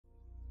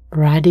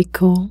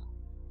radical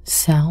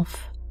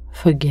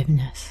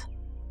self-forgiveness.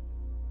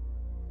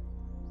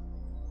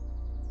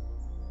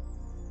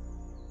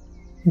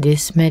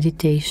 This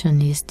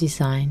meditation is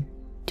designed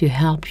to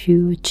help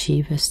you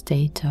achieve a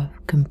state of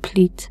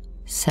complete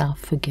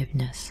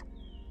self-forgiveness,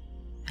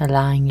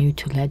 allowing you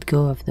to let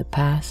go of the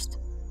past,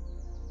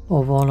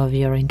 of all of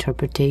your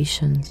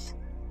interpretations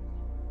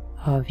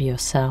of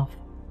yourself,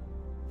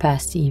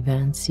 past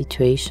events,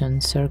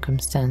 situations,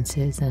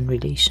 circumstances, and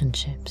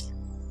relationships.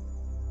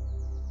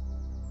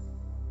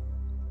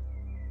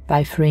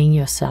 By freeing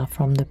yourself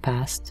from the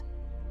past,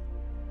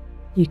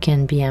 you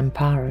can be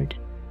empowered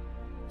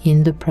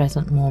in the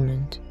present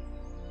moment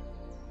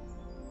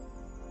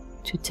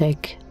to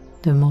take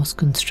the most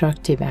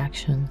constructive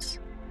actions,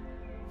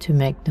 to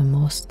make the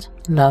most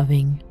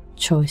loving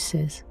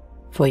choices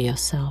for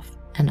yourself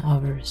and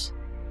others,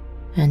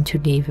 and to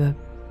live a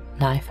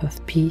life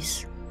of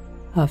peace,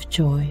 of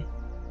joy,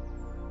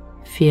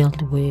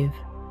 filled with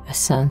a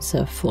sense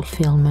of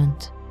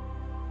fulfillment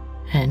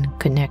and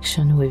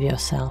connection with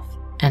yourself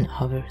and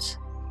others.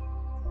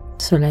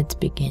 So let's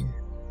begin.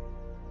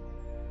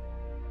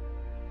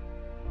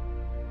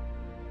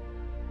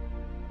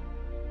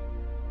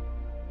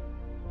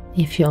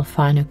 If you'll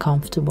find a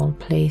comfortable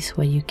place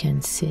where you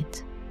can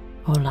sit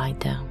or lie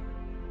down.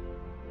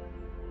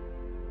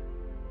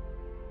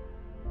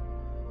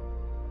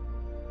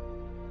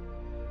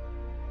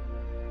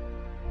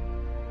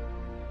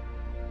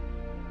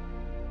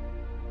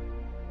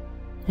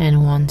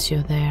 And once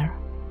you're there,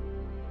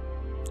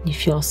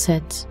 if you'll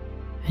set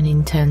an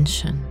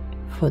intention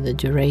for the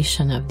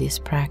duration of this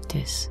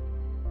practice,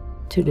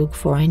 to look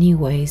for any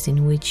ways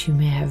in which you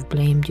may have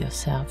blamed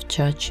yourself,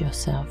 judged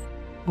yourself,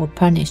 or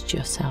punished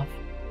yourself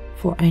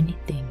for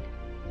anything.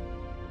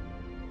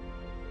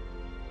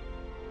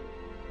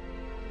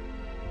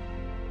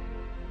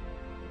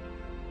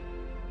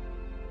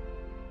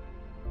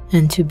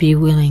 And to be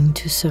willing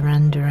to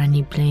surrender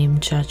any blame,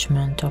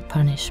 judgment, or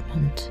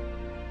punishment,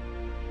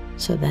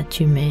 so that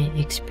you may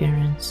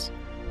experience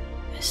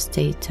a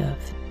state of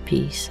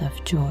peace,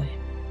 of joy,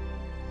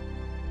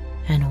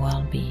 and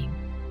well-being.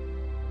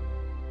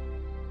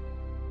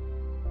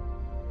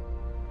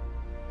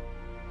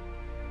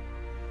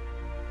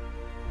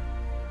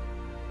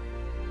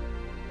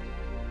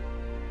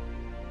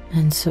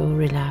 And so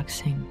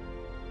relaxing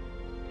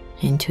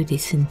into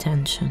this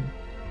intention,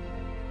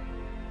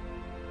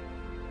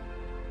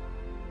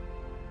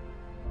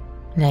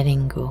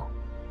 letting go.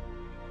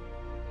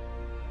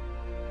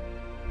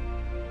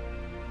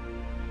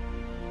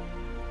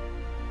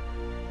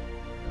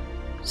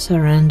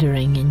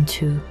 Surrendering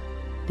into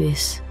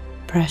this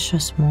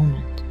precious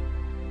moment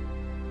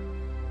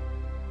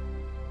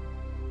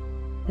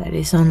that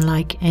is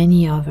unlike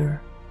any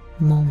other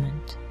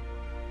moment.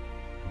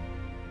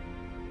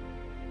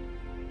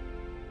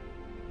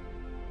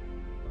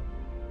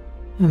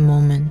 A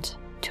moment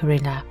to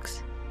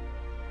relax.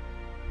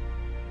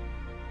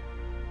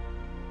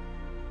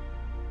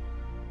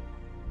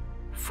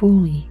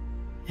 Fully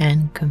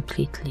and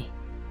completely.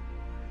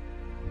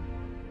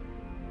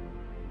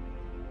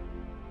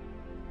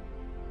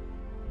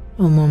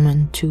 A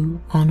moment to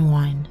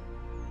unwind.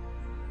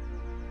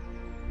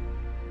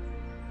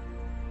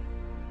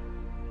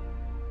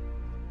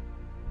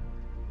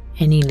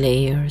 Any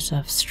layers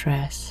of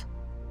stress,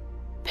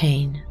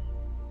 pain,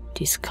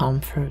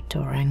 discomfort,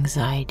 or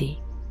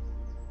anxiety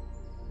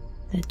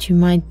that you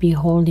might be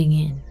holding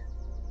in,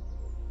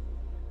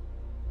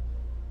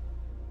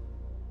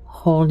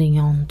 holding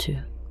on to,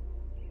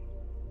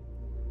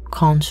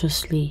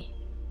 consciously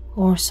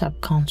or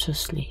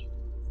subconsciously.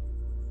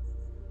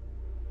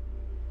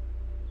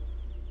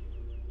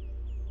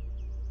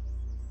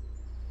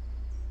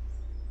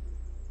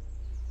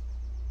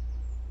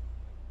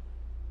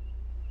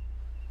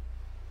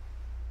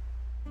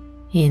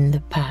 In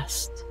the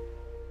past,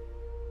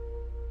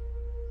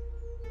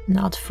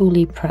 not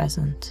fully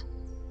present,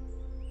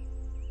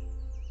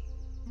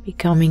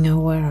 becoming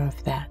aware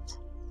of that.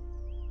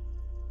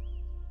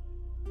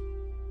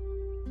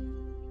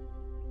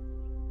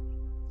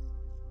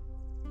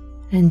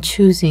 And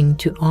choosing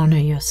to honor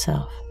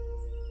yourself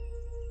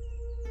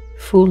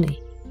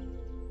fully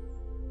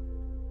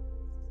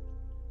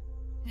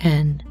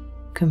and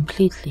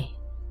completely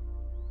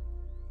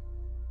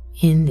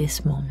in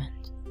this moment.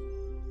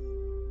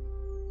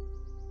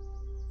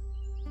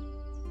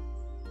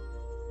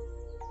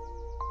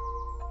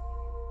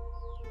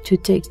 To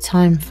take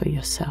time for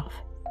yourself.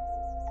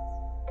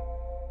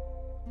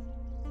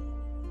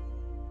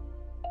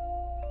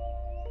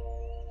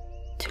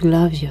 To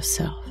love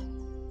yourself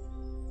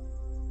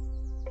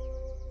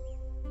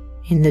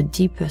in the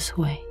deepest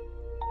way.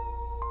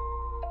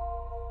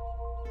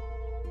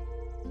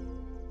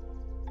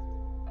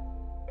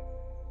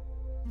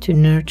 To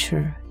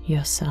nurture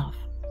yourself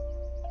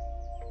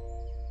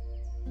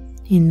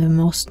in the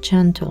most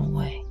gentle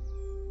way.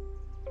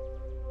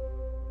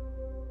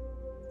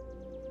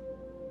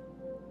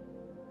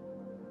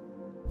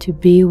 To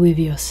be with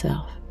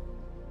yourself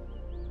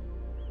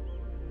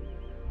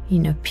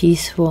in a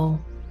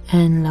peaceful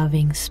and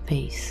loving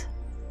space.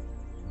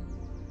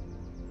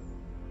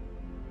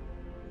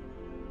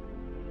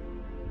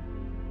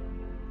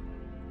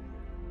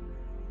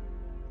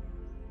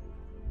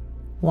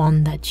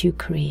 one that you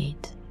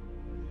create.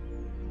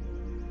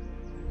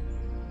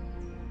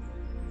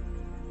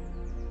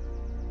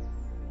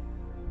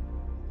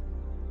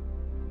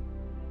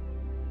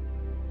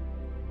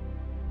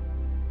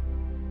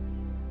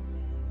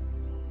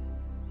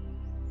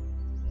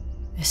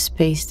 A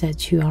space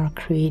that you are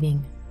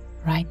creating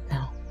right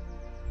now.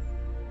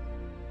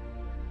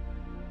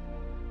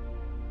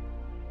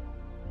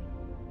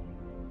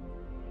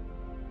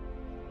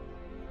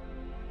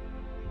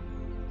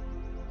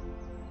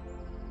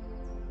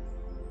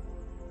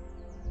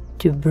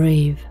 To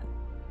breathe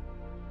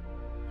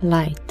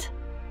light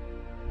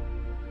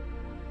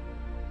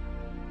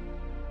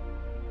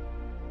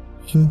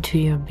into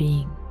your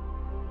being.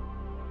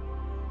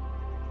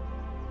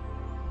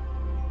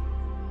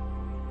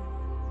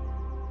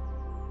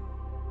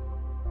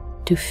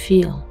 To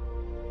feel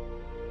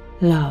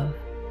love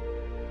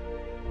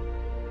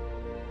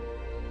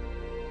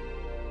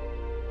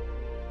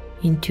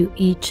into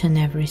each and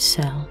every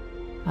cell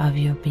of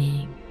your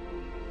being.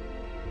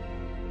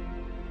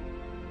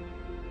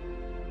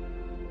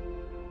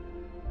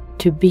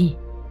 To be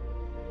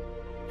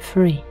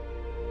free.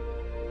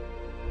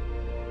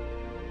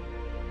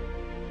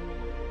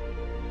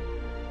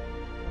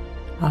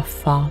 Of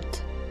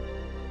thought,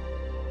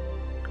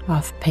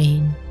 of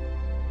pain,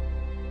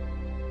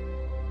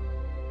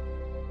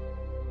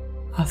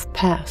 of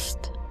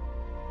past,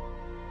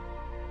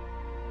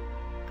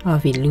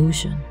 of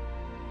illusion.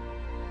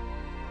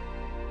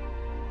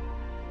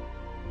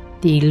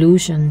 The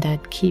illusion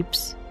that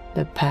keeps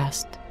the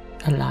past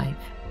alive.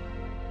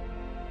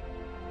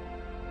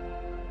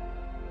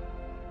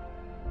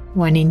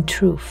 When in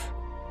truth,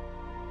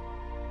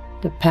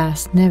 the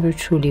past never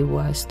truly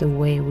was the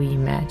way we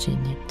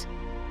imagine it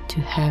to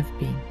have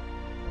been.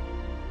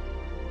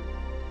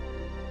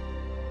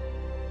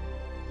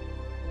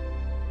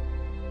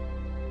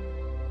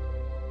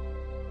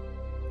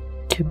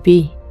 To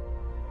be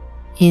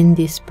in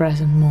this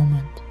present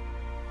moment,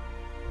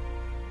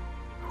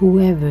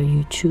 whoever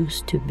you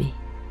choose to be.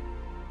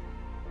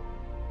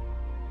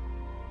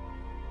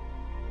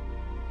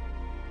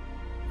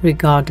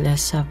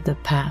 Regardless of the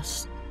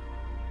past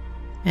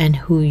and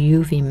who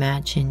you've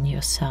imagined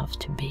yourself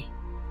to be.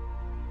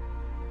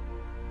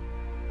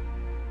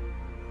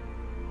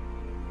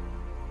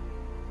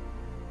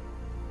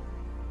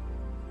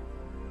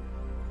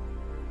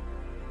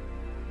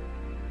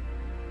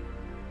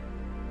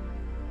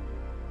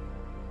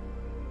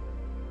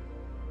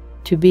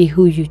 To be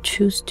who you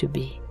choose to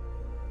be,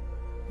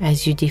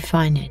 as you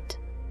define it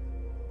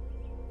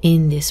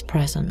in this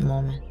present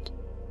moment.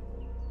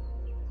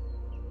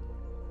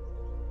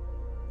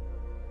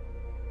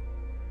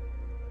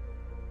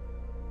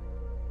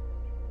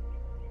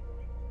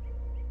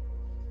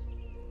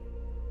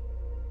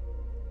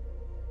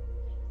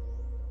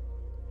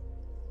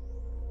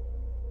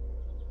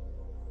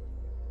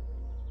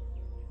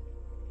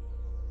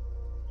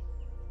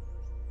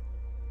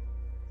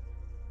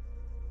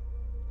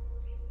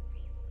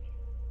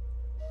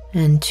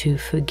 And to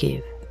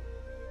forgive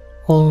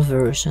all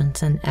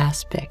versions and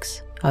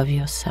aspects of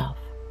yourself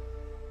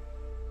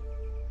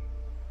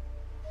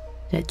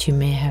that you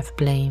may have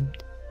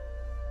blamed,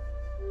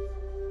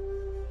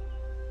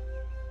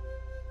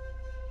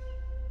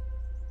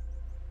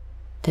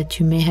 that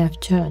you may have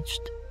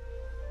judged,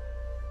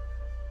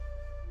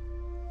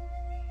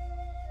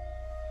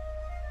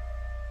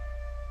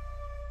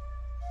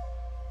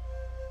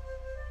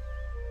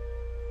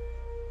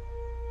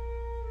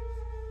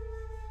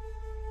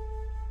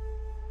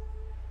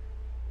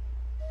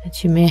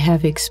 that you may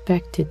have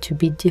expected to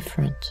be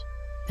different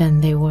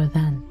than they were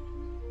then.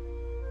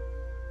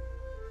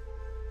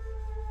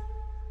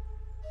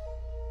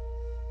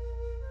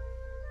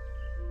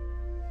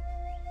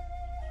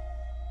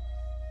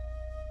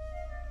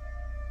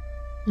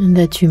 And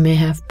that you may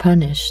have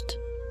punished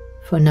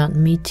for not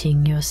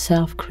meeting your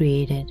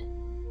self-created,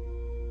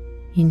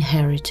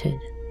 inherited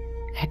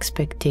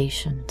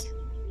expectations.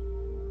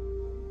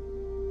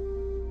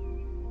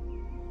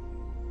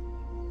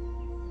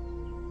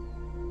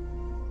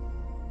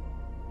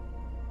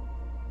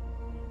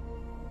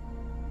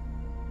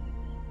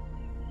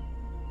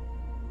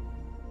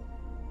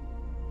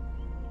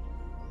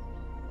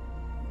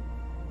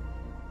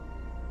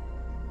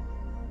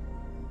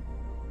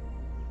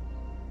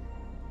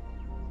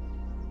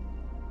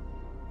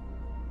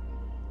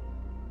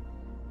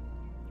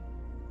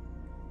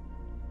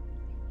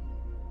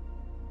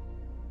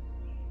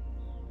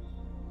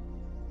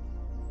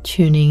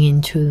 Tuning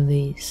into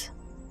these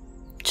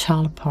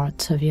child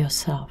parts of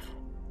yourself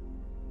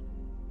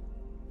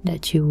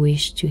that you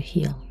wish to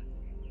heal,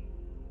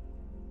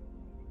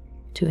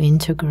 to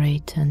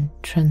integrate and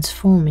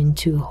transform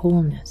into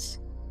wholeness.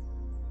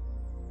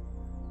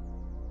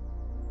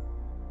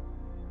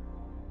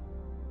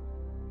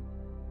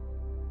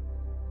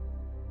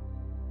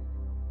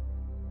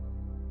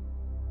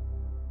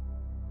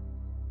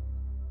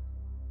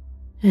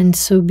 And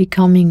so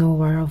becoming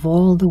aware of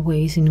all the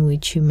ways in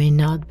which you may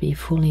not be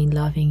fully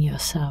loving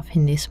yourself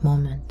in this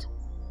moment.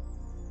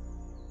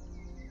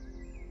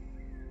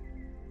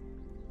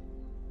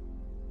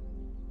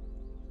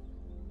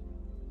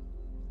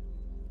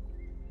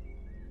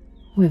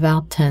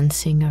 without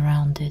tensing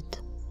around it.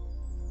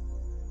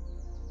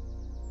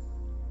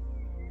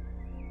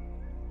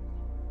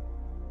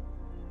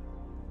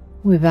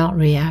 Without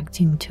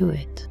reacting to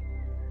it.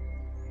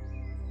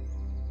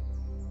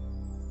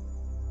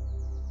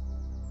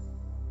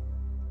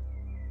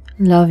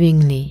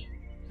 Lovingly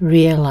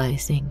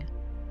realizing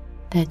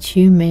that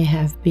you may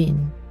have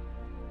been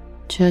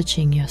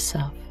judging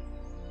yourself,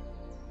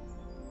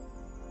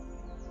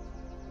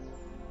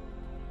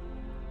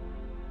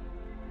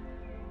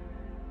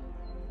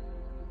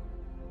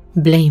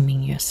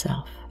 blaming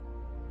yourself,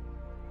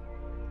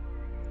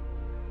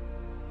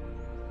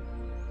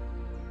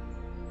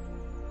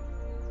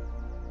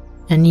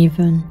 and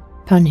even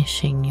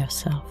punishing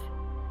yourself.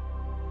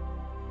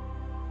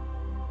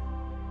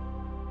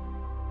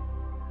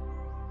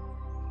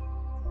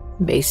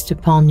 Based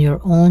upon your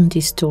own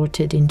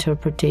distorted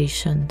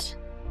interpretations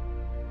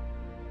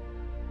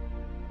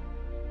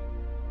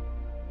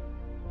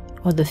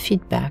or the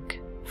feedback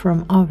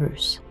from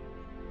others.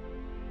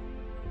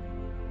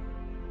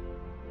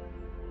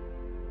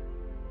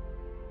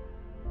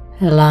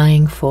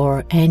 Allowing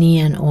for any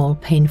and all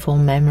painful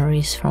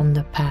memories from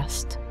the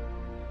past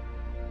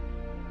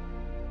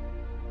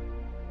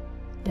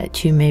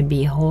that you may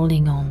be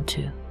holding on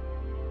to.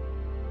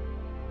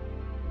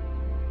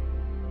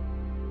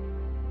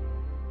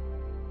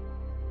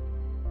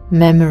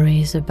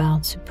 Memories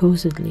about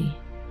supposedly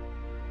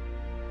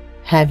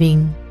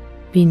having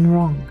been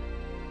wrong,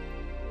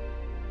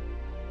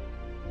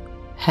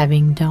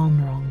 having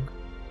done wrong.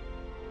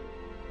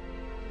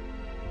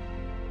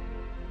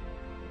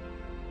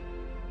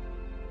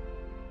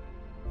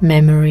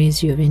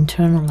 Memories you've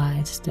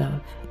internalized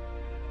of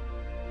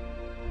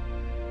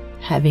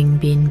having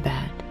been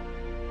bad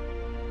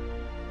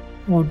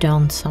or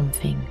done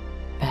something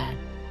bad.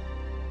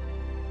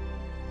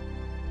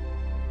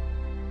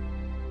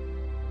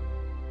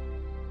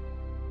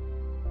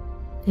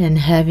 And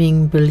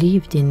having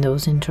believed in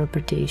those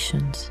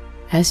interpretations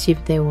as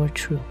if they were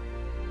true,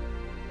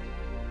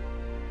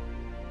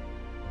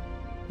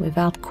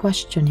 without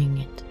questioning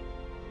it.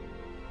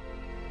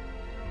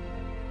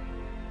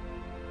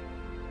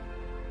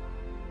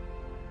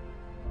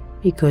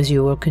 Because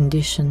you were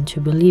conditioned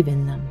to believe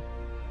in them.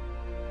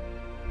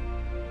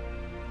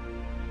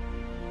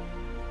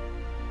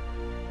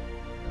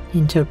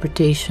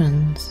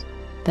 Interpretations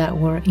that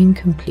were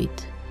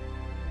incomplete,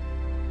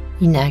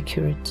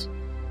 inaccurate,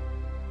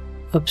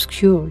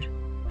 obscured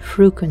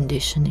through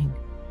conditioning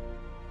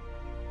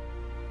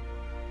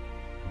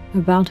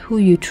about who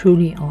you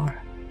truly are.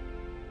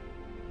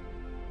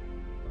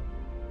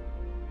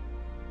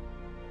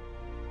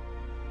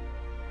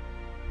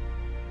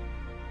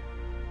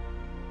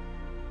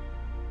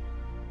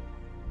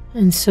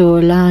 And so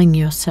allowing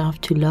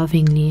yourself to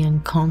lovingly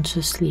and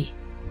consciously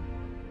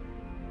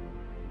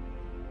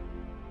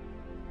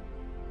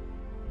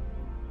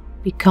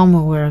become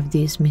aware of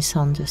these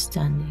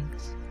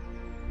misunderstandings.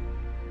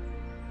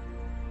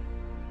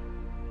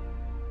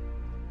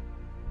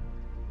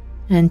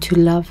 And to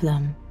love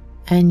them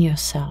and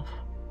yourself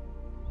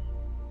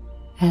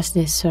as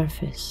they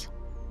surface.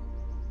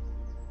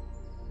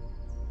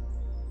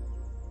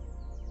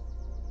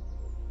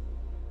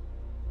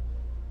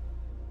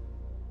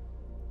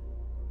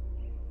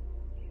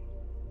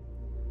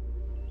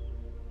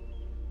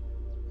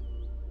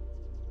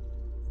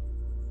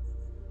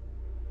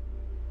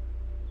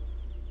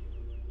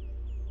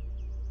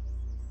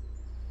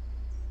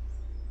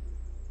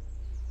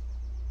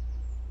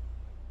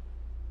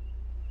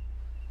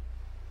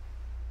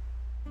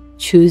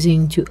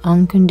 Choosing to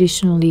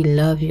unconditionally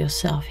love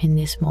yourself in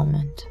this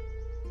moment.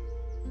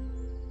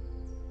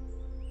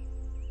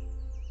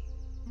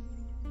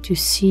 To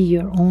see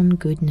your own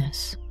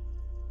goodness.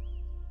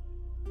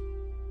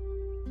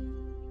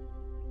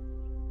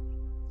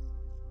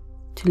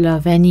 To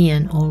love any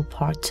and all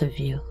parts of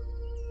you.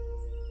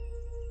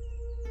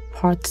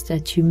 Parts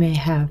that you may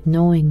have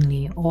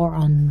knowingly or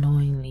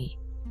unknowingly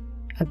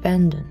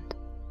abandoned,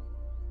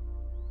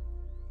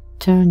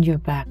 turned your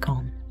back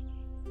on.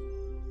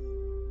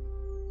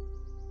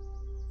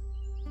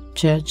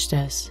 Judged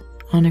as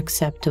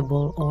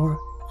unacceptable or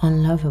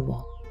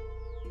unlovable,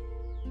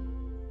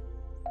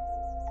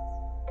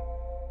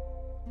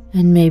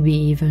 and maybe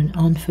even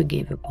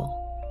unforgivable.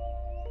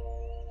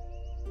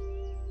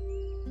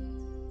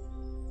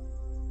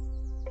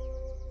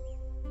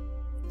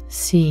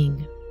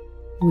 Seeing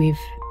with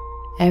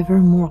ever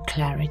more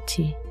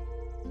clarity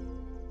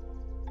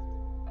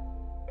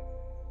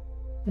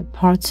the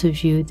parts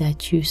of you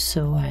that you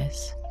saw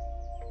as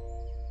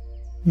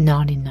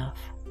not enough,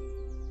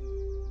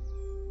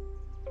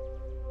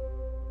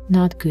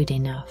 not good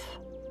enough,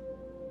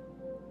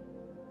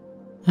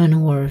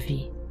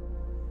 unworthy,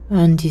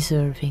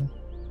 undeserving.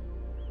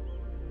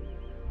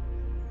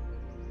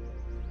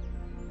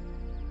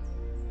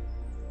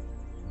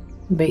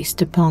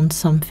 Based upon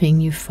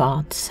something you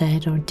thought,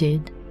 said, or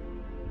did.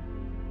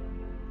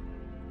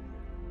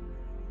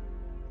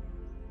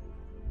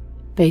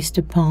 Based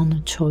upon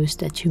a choice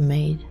that you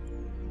made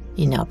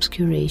in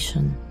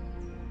obscuration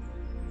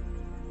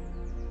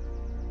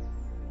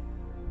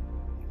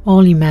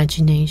all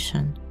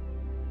imagination,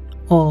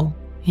 all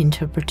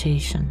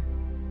interpretation.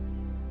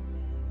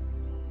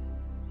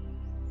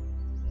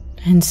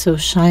 And so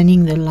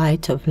shining the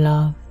light of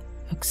love,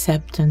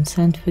 acceptance,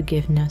 and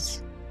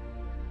forgiveness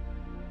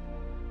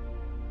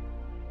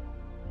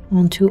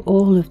onto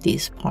all of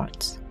these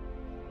parts.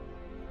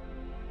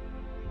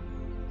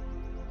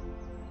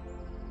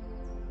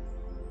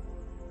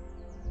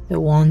 The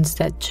ones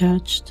that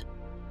judged,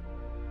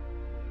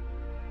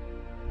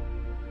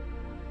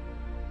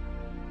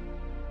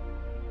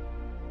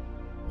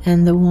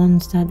 and the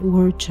ones that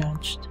were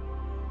judged.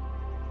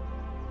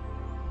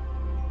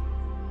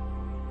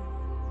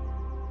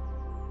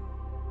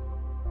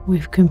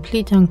 With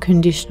complete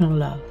unconditional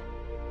love.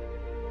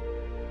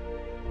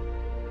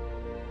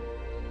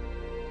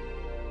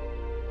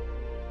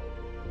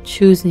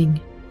 Choosing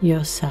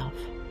yourself.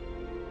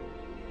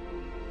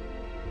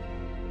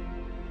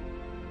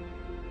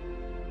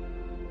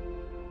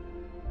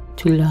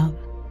 To love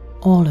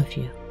all of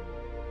you.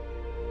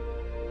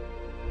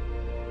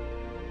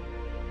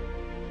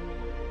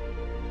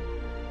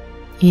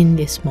 In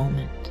this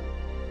moment.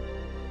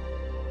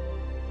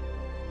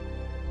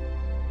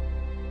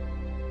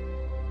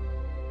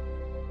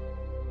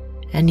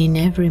 And in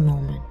every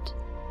moment.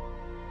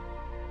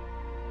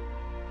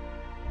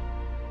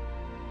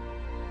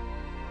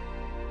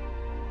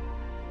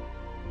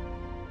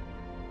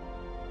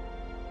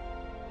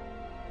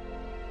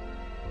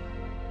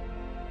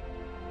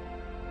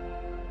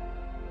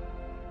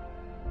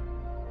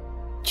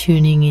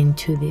 Tuning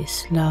into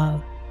this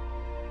love.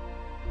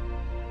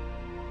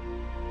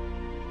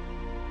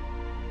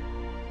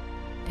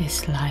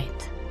 This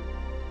light.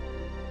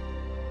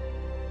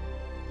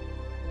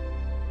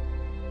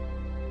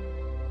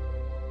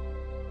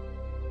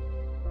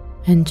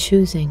 And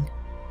choosing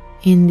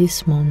in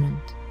this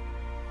moment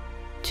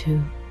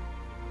to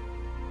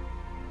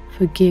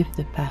forgive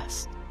the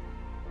past.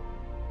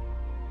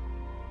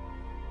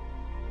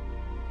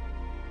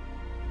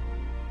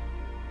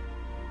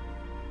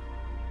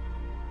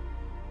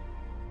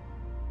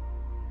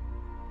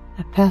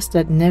 A past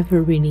that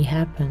never really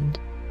happened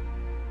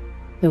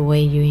the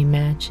way you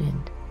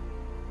imagined.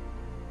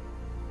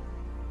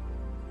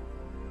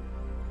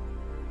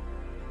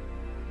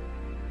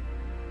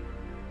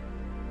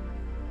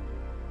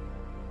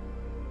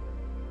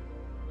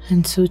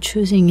 And so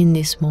choosing in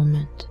this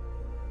moment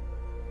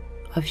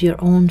of your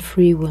own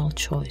free will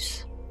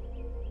choice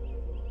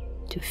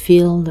to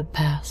fill the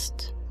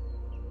past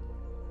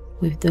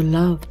with the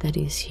love that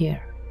is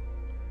here,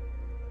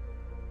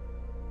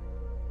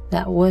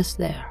 that was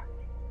there,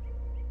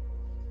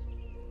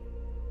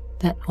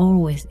 that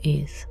always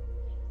is.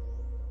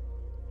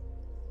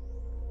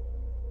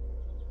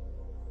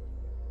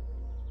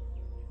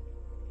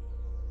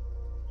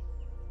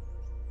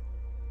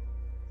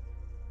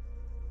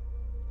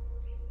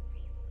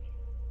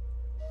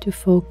 To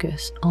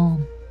focus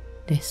on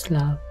this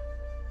love,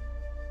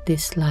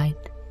 this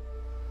light,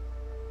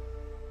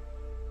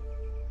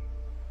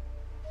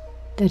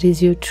 that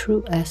is your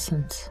true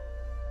essence.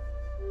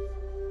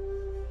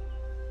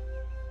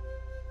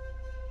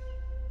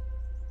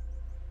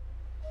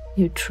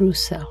 Your true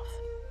self.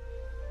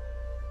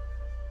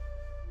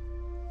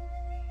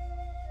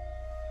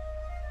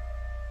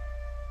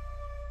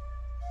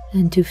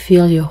 And to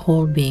feel your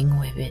whole being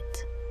with it.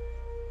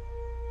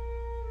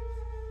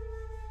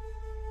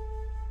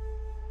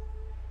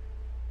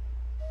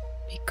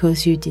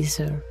 Because you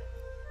deserve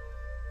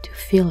to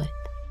feel it,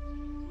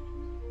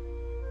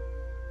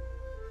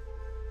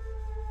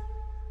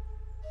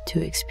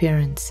 to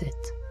experience it,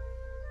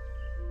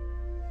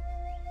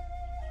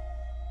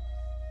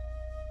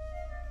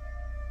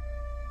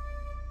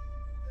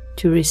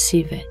 to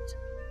receive it,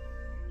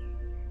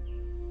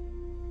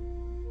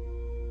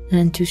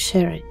 and to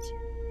share it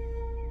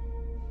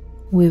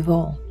with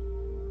all.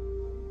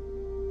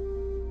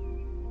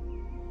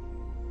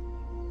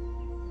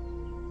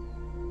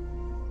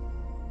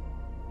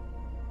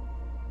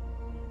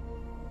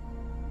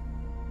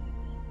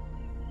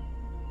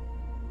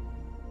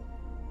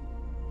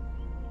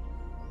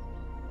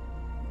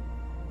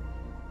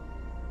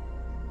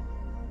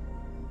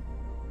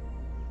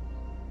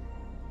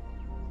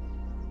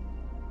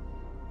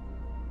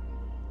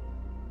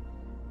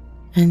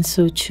 And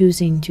so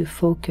choosing to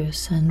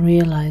focus and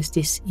realize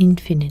this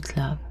infinite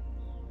love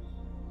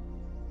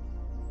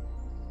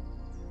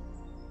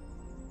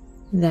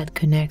that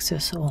connects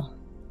us all.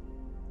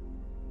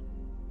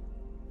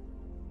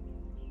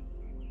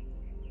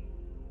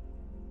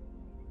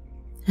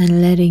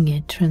 And letting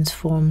it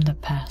transform the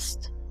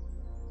past.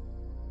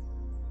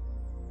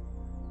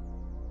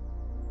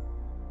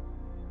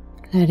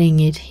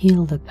 Letting it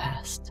heal the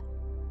past.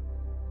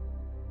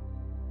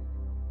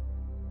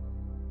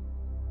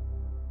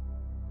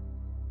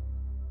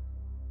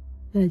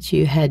 That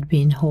you had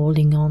been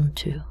holding on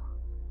to.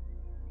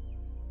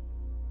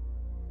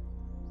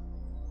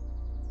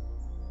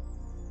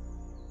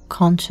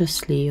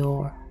 Consciously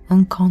or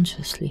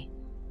unconsciously.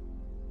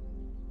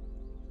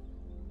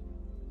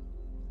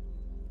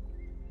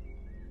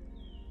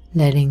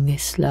 Letting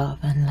this love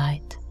and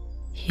light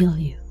heal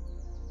you.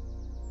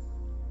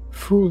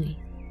 fully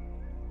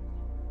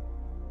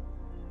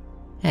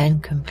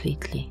and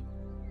completely.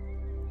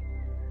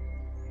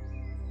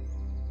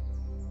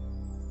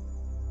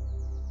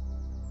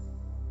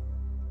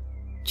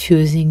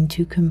 Choosing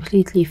to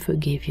completely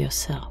forgive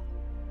yourself.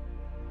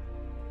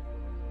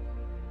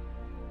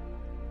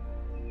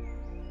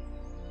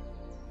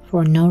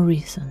 For no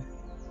reason.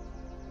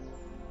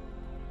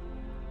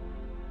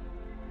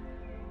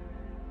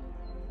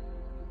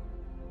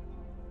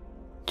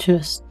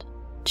 Just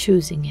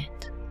choosing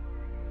it.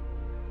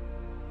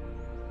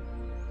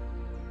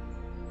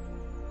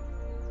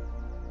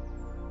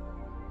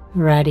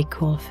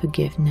 Radical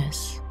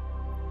forgiveness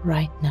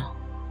right now.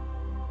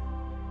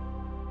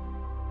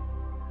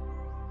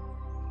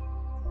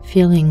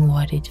 Feeling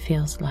what it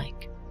feels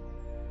like.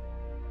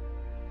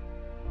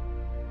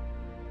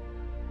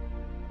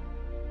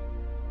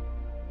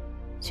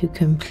 To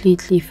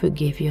completely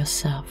forgive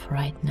yourself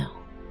right now.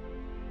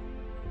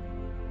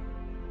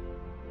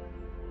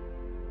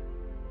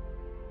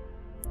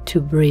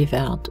 To breathe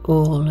out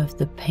all of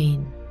the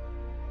pain.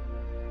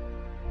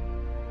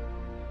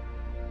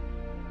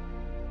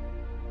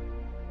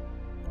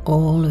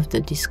 All of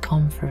the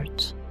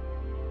discomfort.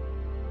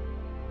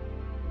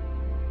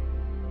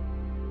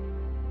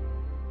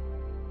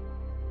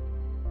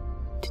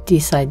 To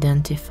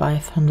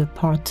disidentify from the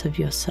parts of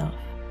yourself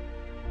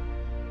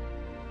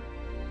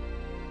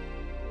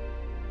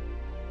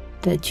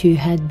that you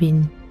had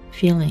been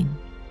feeling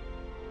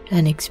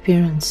and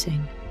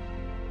experiencing.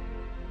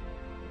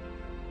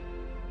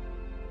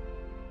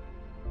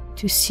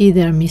 To see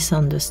their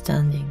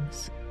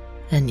misunderstandings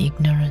and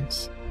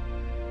ignorance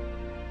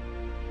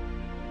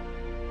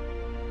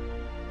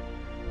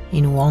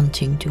in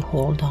wanting to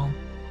hold on.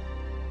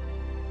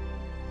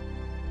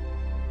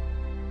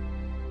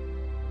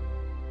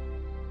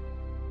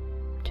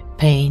 To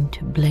pain,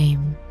 to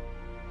blame,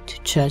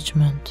 to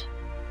judgment,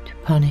 to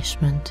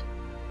punishment.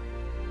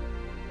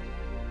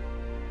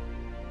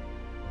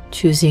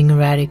 Choosing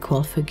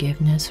radical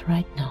forgiveness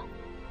right now.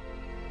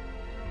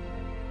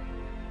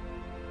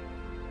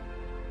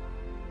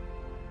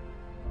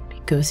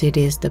 Because it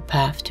is the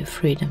path to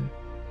freedom.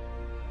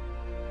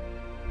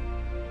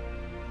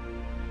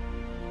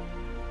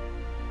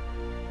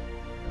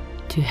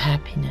 To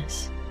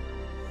happiness.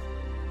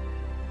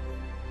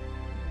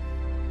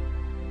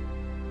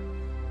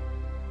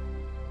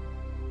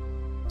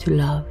 To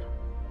love.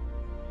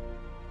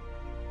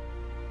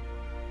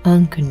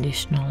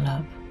 Unconditional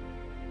love.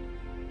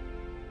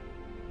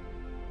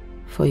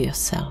 For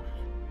yourself.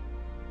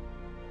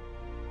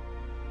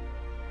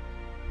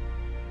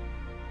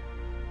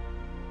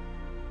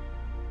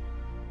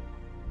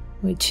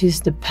 Which is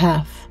the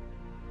path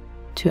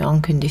to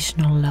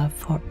unconditional love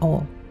for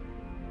all.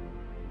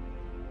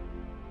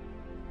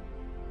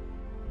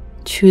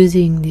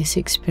 Choosing this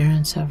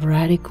experience of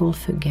radical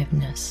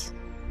forgiveness.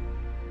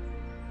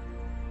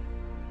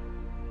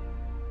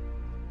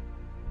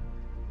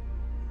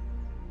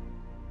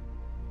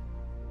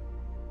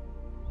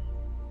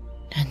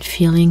 And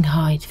feeling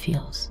how it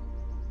feels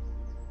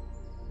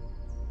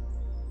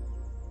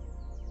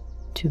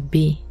to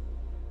be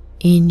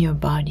in your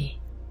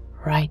body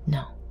right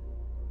now.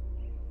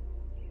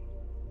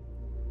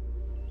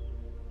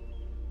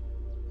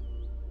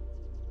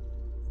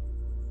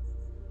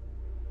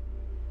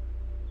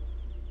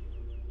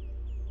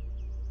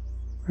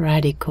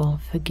 Radical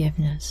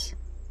forgiveness.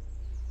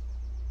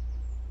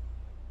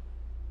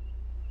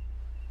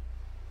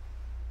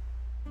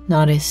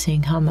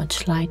 Noticing how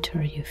much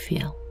lighter you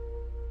feel.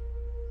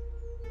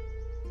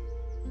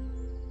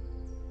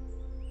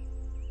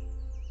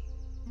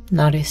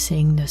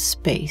 Noticing the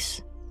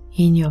space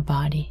in your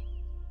body.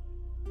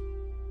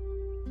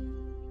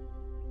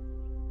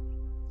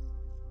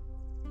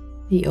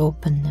 The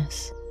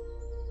openness.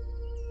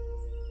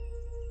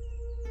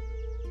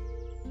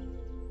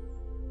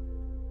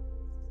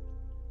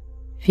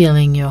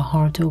 Feeling your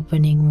heart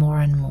opening more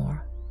and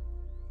more.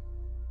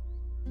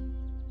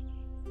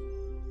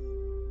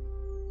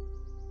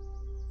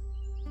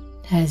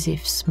 As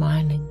if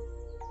smiling.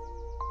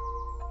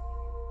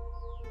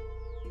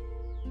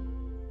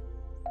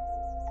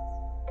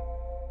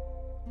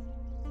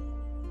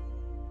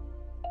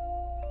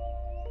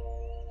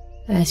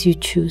 As you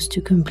choose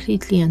to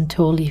completely and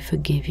totally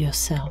forgive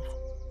yourself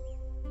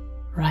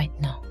right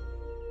now.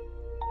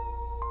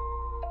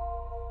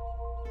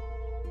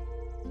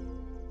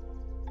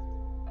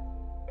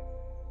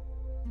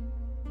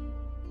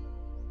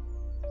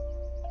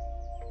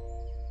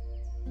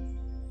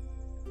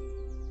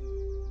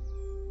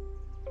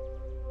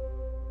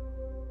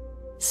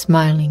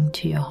 Smiling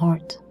to your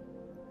heart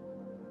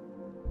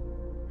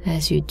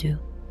as you do.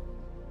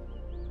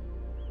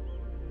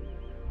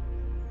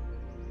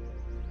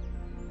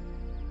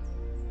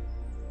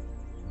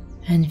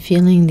 And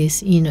feeling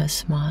this inner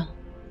smile.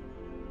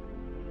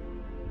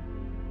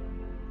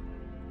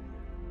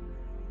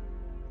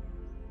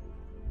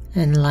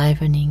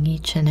 Enlivening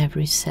each and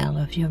every cell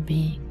of your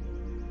being.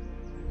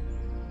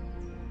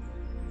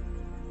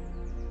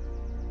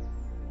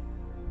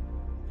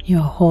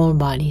 Your whole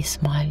body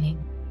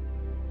smiling.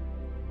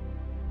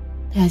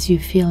 as you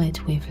fill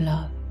it with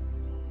love,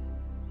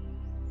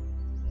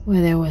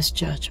 where there was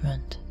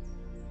judgment,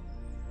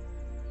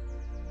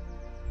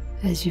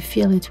 as you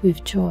fill it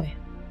with joy,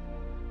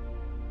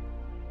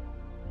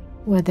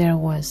 where there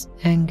was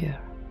anger,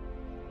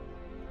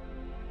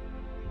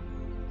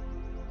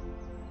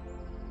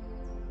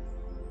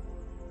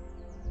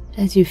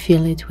 as you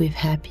fill it with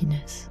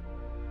happiness,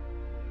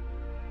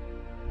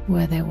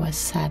 where there was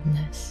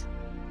sadness,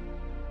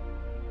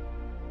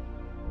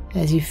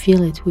 as you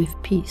fill it with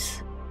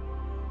peace,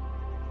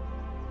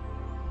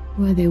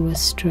 where there was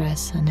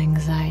stress and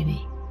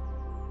anxiety,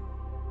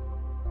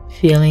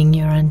 filling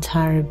your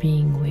entire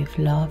being with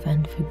love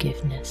and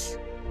forgiveness,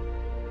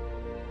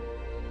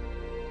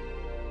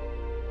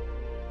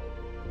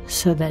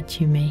 so that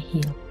you may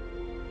heal.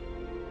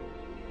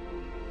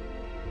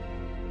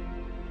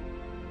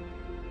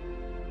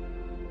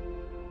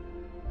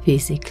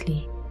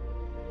 Physically,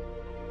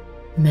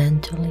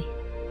 mentally,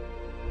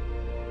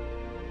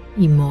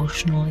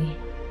 emotionally,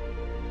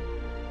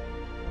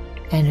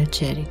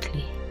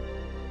 energetically,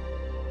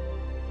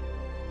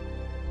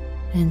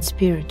 and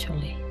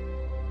spiritually,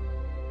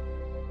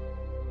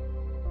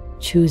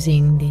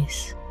 choosing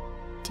this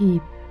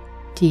deep,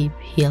 deep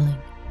healing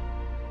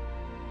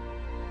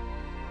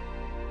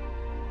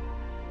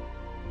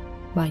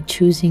by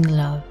choosing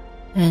love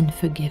and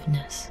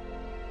forgiveness.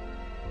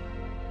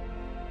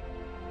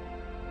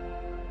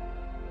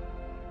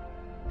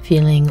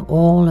 Feeling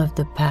all of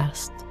the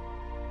past,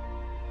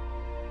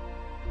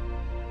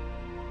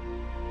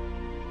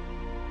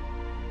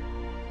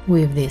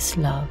 with this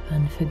love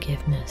and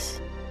forgiveness.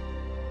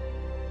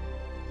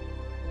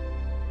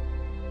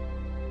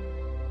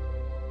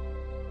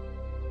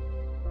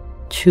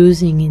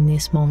 Choosing in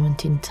this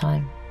moment in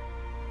time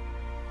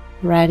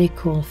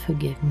radical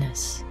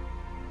forgiveness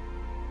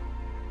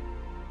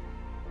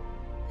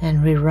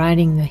and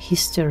rewriting the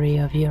history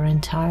of your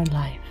entire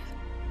life.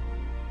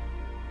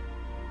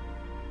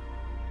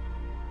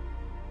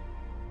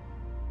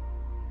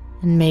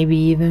 And maybe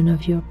even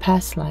of your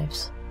past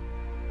lives,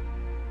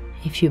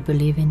 if you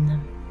believe in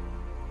them,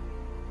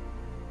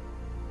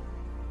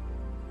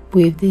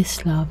 with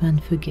this love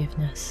and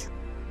forgiveness.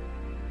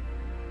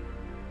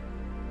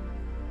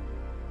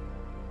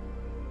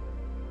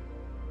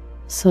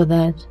 So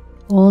that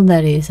all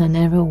that is and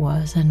ever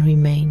was and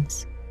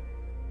remains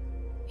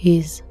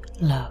is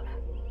love.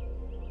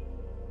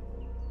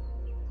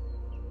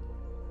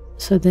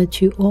 So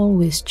that you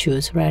always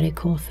choose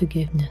radical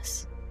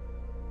forgiveness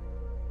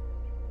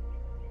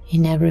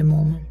in every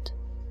moment,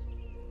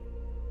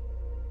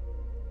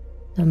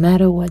 no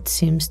matter what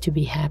seems to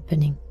be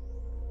happening.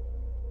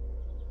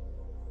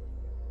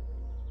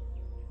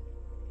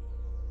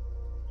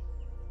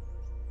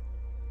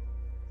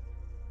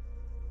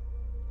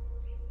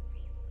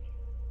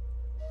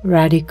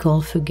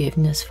 Radical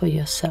forgiveness for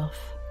yourself.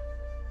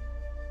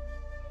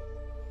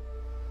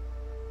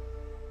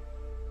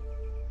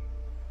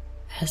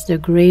 As the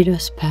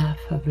greatest path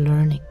of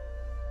learning.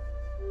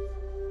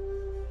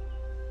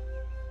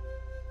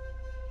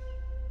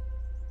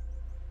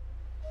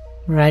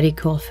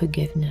 Radical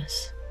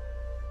forgiveness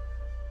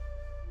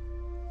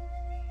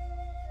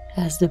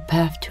as the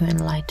path to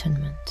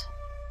enlightenment.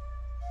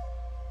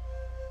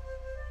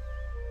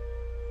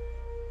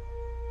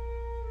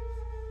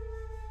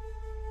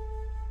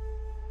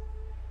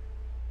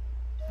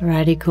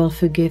 Radical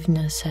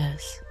forgiveness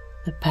as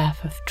the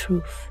path of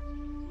truth,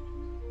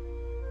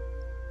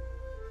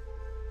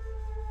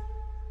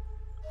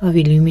 of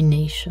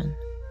illumination,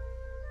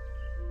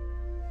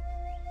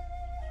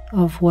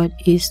 of what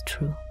is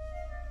true,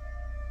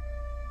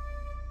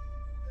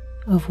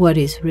 of what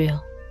is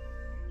real.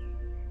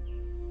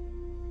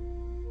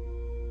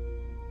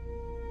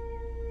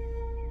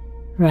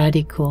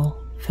 Radical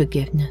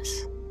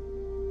forgiveness,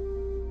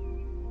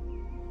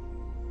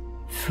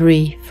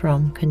 free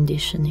from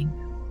conditioning.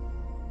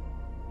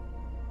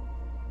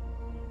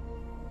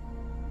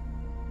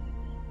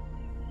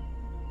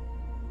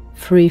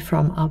 Free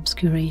from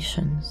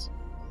obscurations,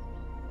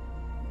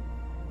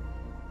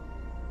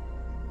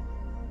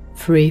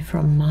 free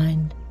from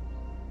mind.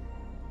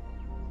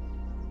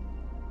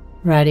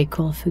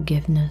 Radical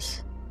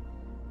forgiveness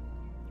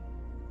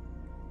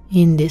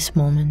in this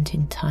moment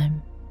in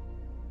time.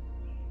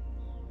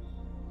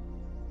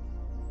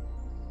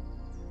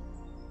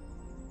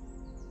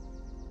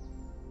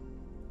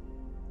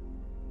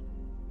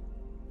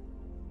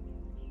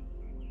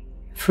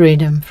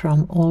 Freedom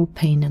from all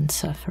pain and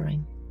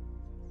suffering.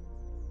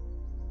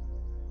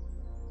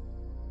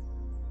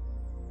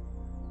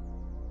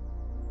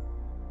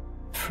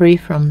 Free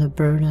from the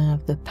burden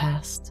of the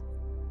past,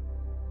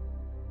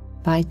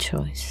 by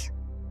choice,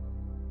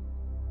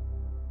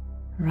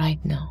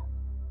 right now.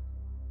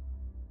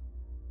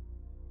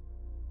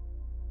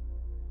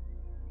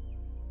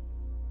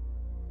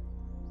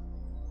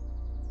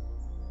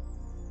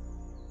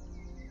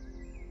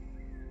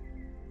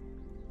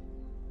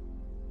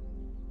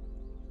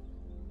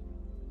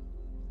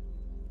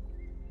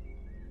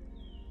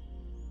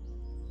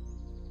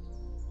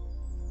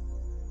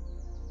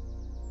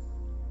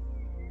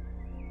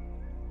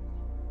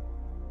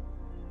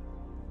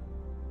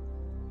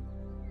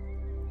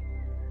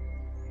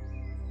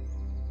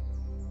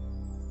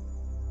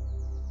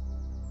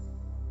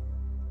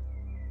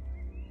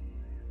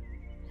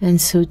 And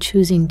so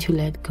choosing to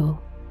let go.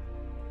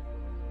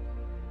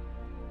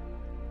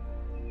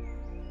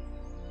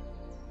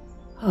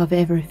 Of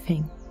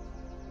everything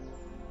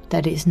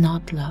that is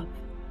not love,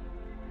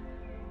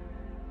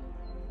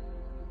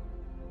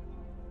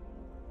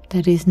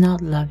 that is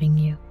not loving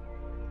you.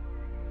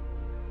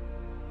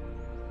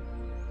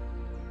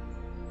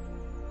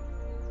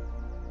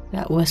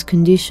 That was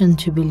conditioned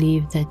to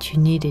believe that you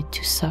needed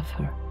to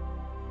suffer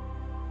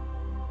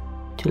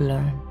to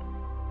learn,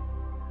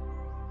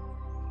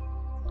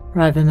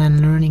 rather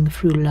than learning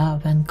through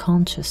love and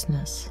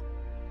consciousness.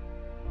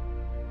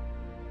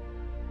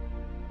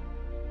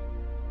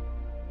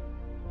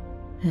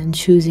 And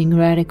choosing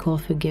radical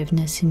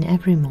forgiveness in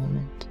every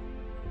moment.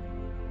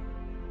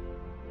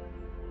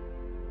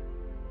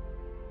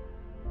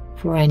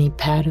 For any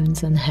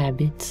patterns and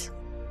habits,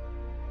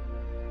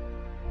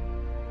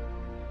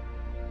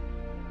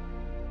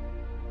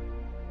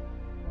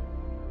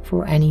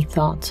 for any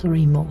thoughts or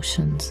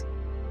emotions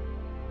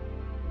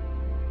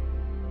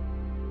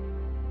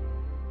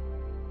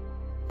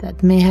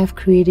that may have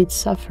created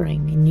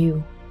suffering in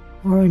you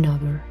or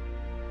another.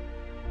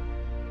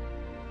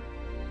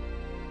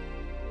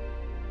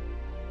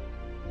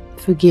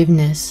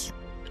 Forgiveness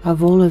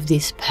of all of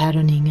this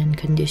patterning and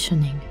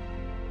conditioning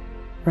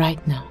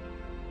right now.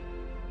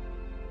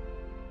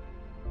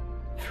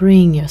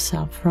 Freeing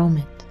yourself from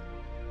it.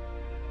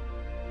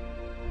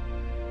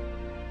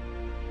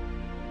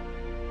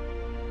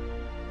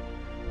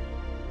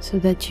 So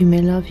that you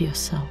may love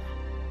yourself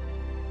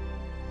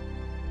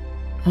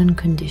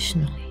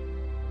unconditionally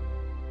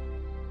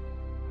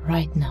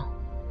right now.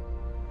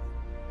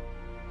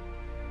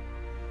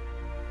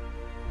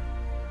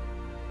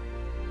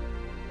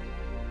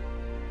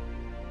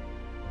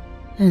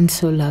 And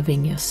so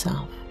loving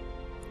yourself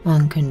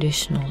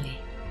unconditionally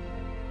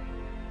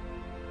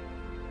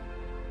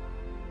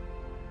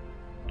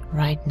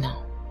right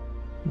now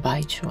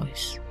by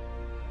choice.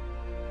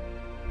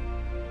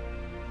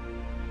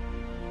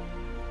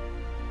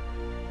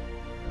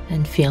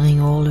 And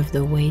feeling all of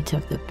the weight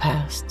of the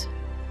past,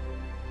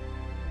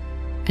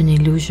 an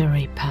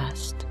illusory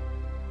past,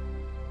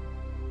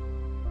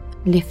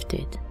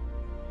 lifted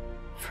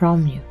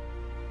from you,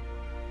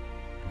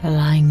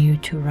 allowing you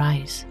to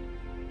rise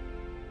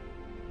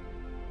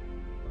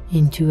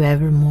into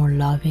ever more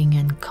loving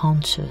and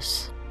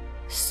conscious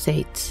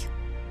states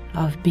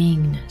of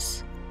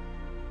beingness,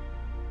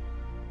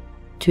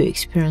 to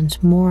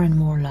experience more and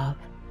more love,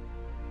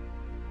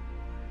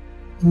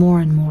 more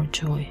and more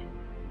joy,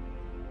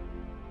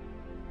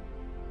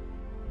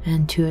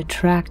 and to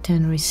attract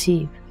and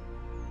receive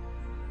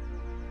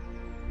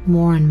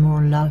more and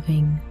more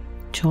loving,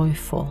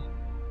 joyful,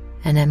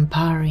 and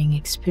empowering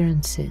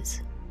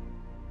experiences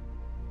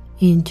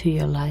into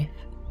your life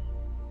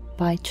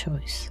by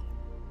choice.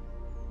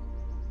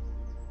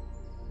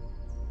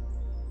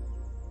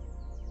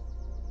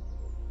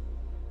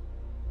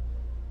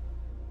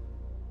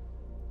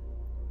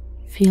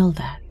 Feel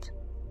that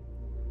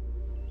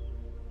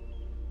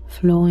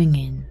flowing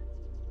in,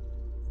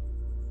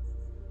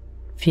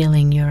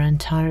 feeling your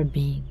entire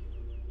being.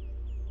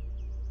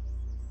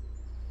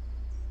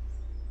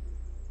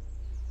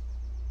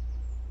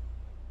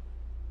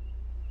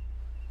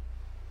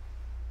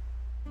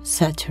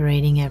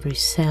 Saturating every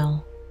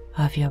cell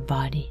of your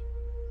body.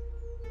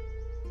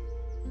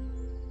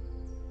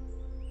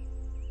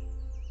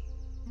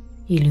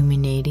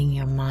 Illuminating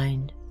your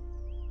mind.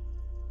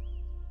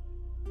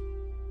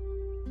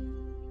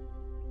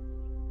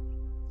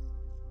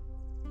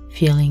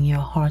 Filling your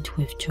heart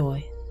with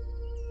joy.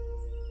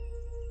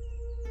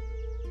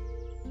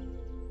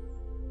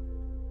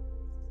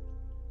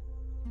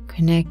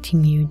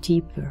 Connecting you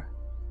deeper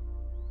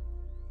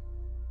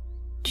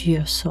to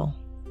your soul.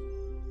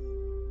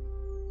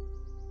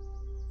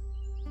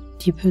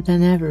 Deeper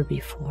than ever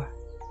before.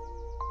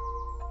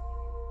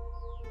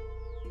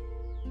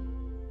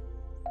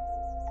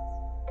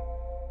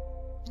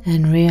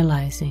 And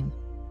realizing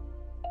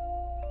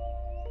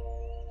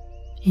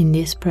in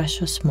this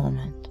precious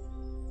moment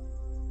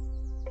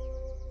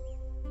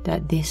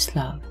that this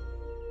love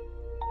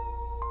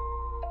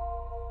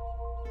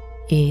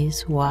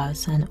is,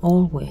 was, and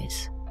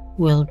always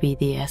will be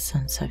the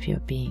essence of your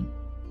being.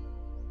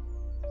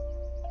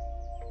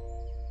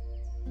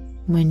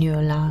 When you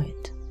allow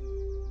it,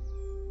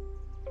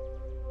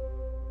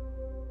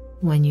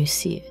 when you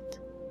see it,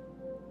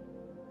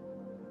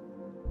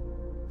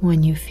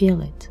 when you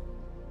feel it,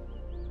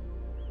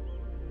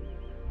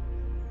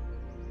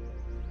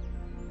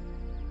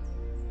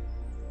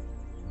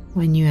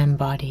 when you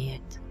embody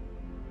it.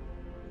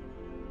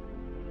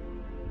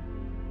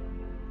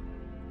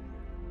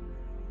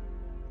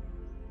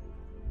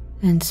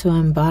 And so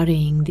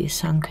embodying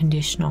this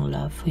unconditional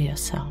love for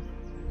yourself.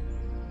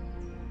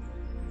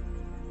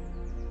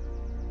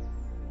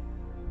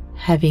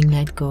 Having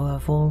let go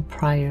of all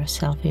prior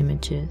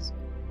self-images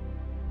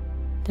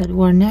that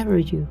were never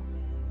you.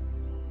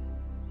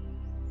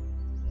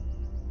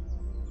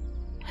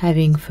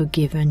 Having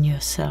forgiven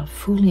yourself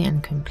fully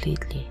and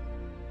completely.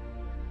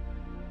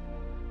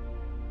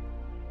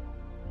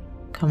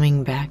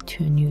 coming back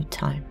to a new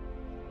time,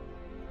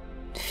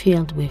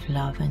 filled with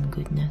love and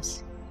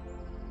goodness,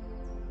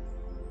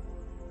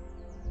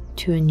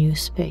 to a new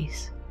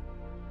space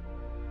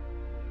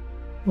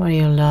where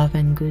your love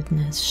and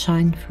goodness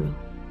shine through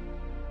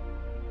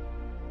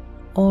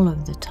all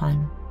of the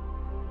time.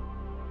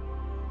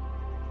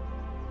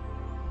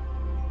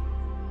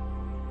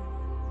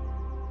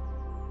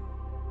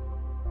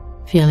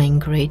 Feeling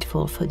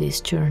grateful for this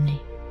journey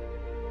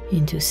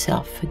into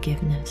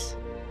self-forgiveness.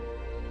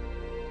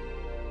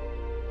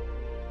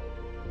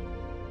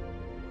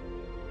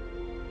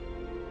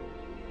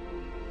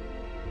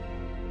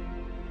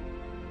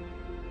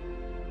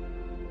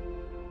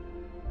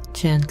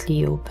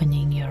 Gently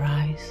opening your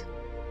eyes.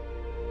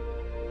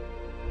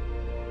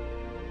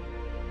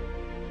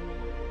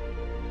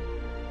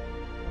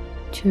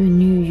 To a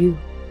new you.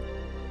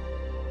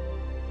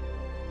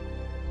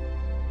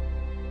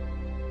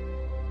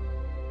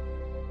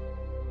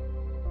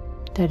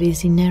 That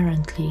is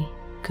inherently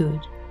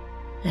good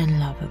and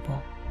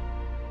lovable.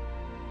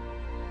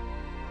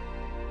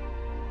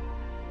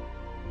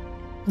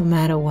 No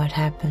matter what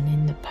happened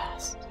in the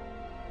past.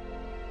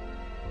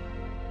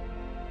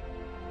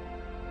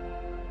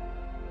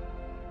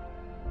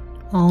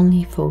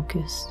 Only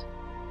focused,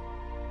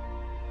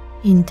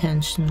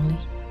 intentionally,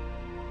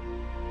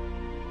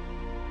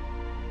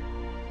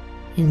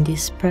 in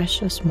this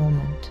precious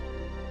moment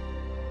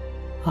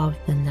of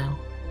the now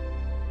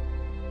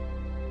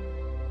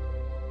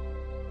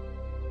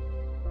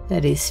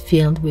that is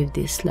filled with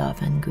this love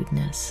and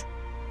goodness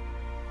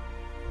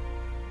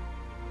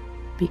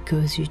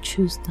because you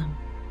choose them.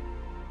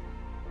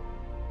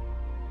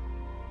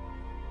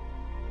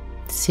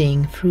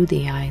 Seeing through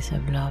the eyes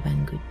of love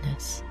and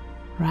goodness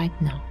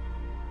right now,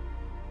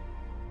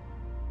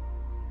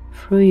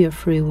 through your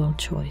free will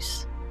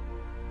choice,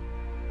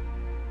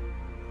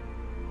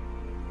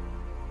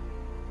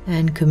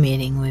 and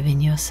committing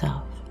within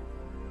yourself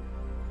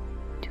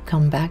to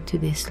come back to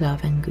this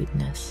love and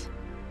goodness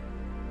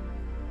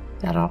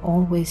that are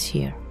always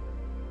here,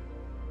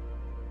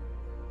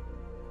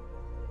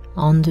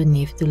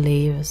 underneath the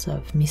layers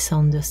of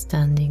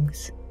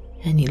misunderstandings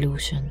and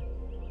illusion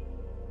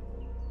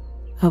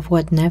of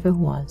what never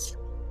was.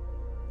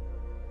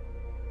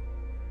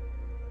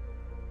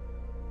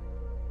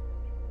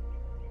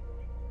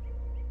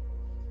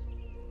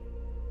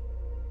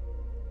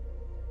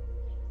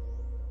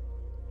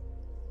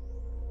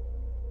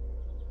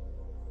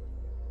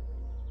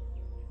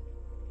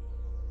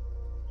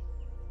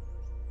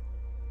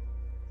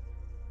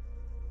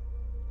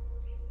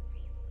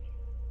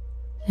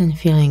 And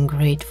feeling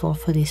grateful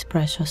for this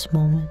precious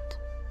moment.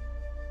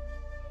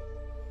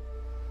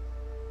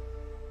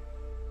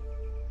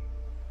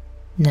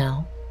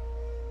 Now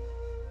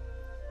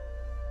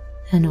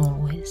and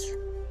always.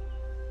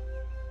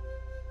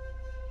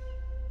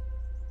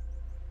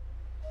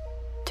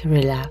 To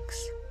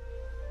relax.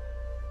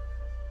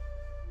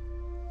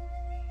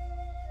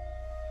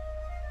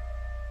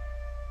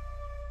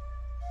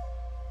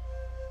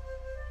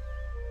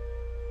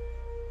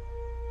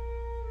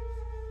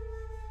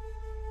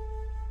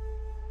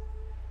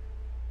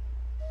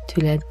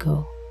 To let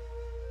go.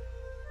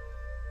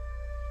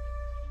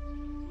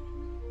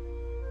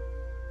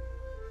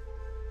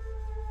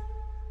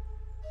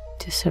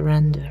 To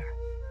surrender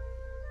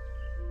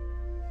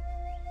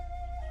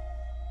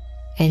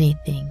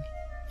anything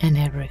and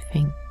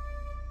everything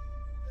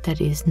that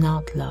is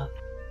not love.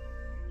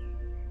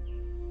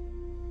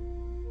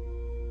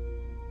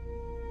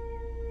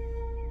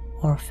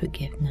 Or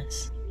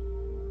forgiveness.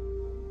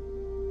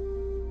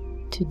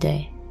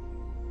 Today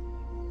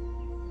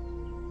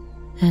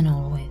and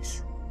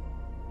always.